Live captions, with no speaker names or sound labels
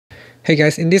Hey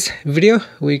guys, in this video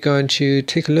we're going to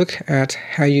take a look at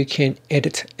how you can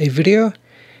edit a video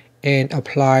and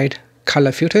apply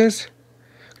color filters,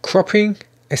 cropping,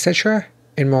 etc.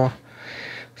 and more.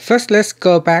 First, let's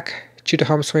go back to the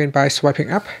home screen by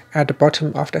swiping up at the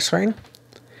bottom of the screen.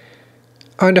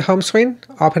 On the home screen,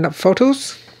 open up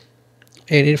Photos,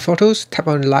 and in Photos, tap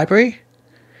on Library.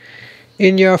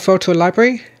 In your photo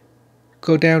library,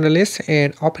 go down the list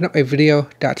and open up a video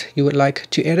that you would like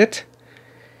to edit.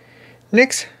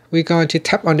 Next, we're going to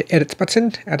tap on the Edit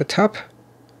button at the top.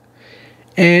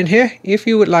 And here, if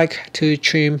you would like to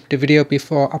trim the video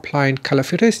before applying color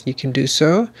filters, you can do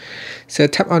so. So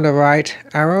tap on the right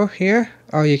arrow here,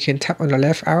 or you can tap on the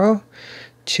left arrow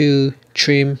to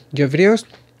trim your videos.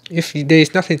 If there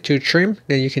is nothing to trim,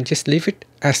 then you can just leave it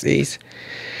as is.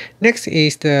 Next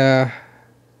is the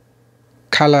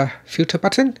color filter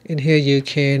button. In here, you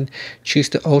can choose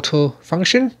the auto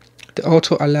function. The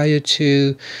auto allow you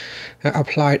to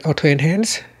apply auto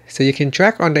enhance, so you can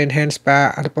drag on the enhance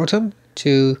bar at the bottom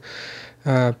to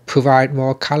provide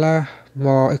more color,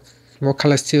 more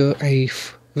colors to a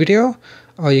video,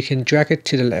 or you can drag it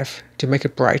to the left to make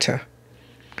it brighter.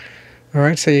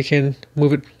 Alright, so you can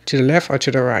move it to the left or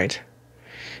to the right.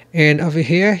 And over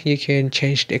here, you can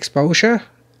change the exposure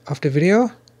of the video.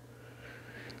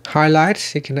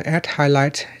 Highlights, you can add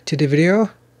highlight to the video,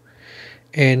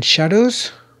 and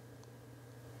shadows,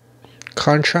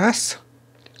 contrast,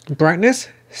 brightness.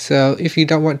 So if you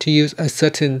don't want to use a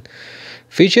certain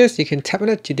features, you can tap on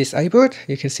it to disable it.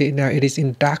 You can see now it is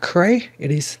in dark gray.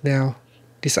 It is now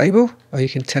disabled, or you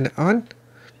can turn it on.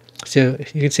 So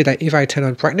you can see that if I turn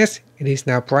on brightness, it is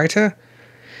now brighter.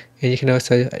 And you can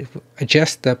also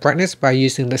adjust the brightness by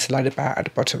using the slider bar at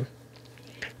the bottom.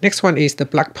 Next one is the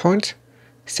black point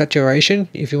saturation.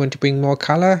 If you want to bring more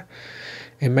color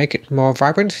and make it more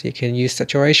vibrant, you can use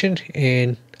saturation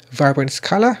and vibrance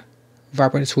color.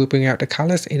 Vibrance will bring out the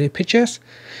colors in the pictures,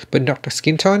 but not the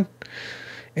skin tone.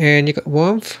 And you got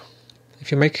warmth.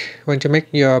 If you want to make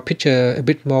your picture a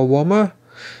bit more warmer,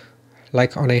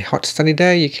 like on a hot sunny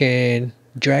day, you can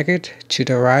drag it to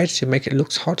the right to make it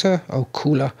look hotter or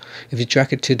cooler if you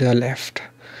drag it to the left.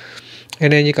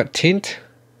 And then you got tint,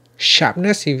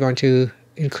 sharpness. If you want to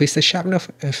increase the sharpness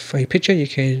of a picture, you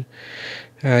can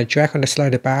drag on the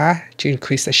slider bar to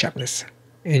increase the sharpness.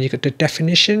 And you got the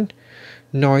definition,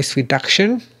 noise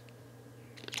reduction,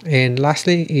 and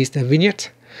lastly is the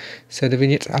vignette. So the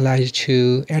vignette allows you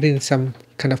to add in some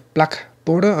kind of black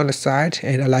border on the side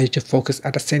and allow you to focus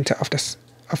at the center of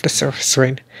the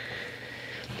screen.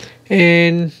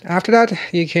 And after that,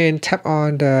 you can tap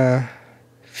on the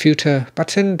filter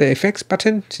button, the effects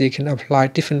button, so you can apply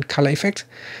different color effects.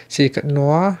 So you got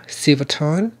noir, silver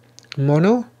tone,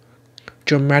 mono,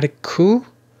 dramatic cool,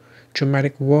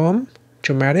 dramatic warm,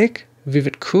 dramatic,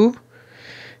 vivid cool,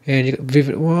 and you got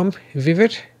vivid warm,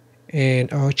 vivid,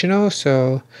 and original.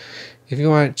 So if you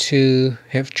want to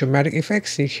have dramatic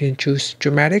effects, you can choose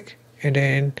dramatic. And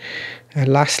then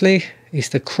lastly is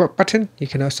the crop button. You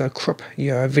can also crop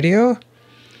your video,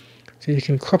 so you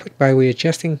can crop it by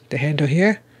readjusting the handle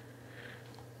here,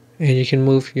 and you can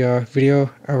move your video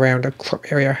around the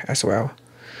crop area as well.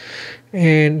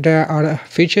 And there are other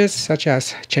features such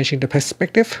as changing the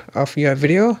perspective of your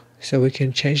video. So we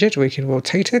can change it, we can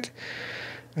rotate it.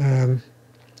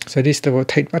 So this is the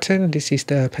rotate button, this is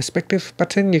the perspective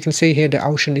button. You can see here the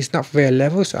ocean is not very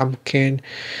level, so I can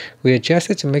readjust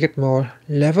it to make it more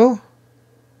level.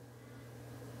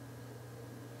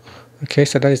 Okay,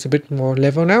 so that is a bit more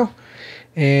level now.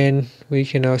 And we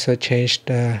can also change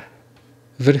the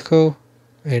vertical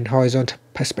and horizontal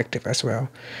perspective as well.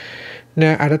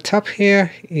 Now at the top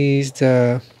here is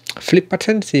the flip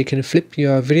button, so you can flip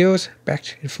your videos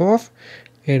back and forth,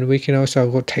 and we can also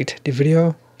rotate the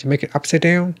video to make it upside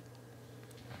down,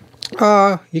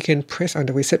 or you can press on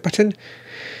the reset button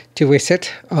to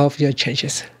reset all of your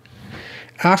changes.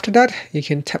 After that, you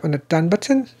can tap on the done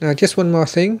button. Now just one more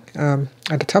thing,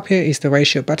 at the top here is the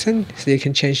ratio button, so you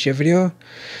can change your video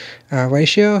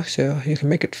ratio, so you can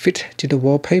make it fit to the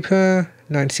wallpaper,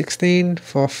 9:16,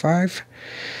 4:5,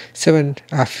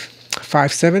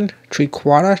 5:7,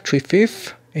 3/4,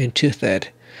 3/5, and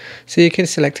 2/3. So you can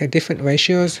select different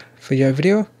ratios for your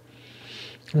video.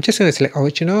 I'm just going to select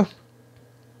original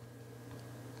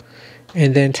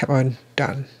and then tap on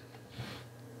done.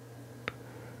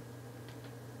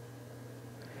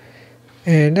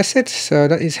 And that's it. So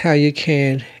that is how you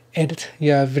can edit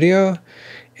your video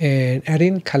and add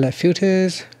in color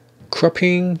filters,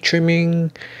 cropping,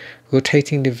 trimming,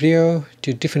 rotating the video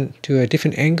to a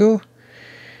different angle.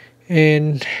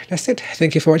 And that's it.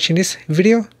 Thank you for watching this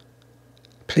video.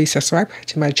 Please subscribe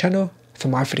to my channel for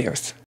more videos.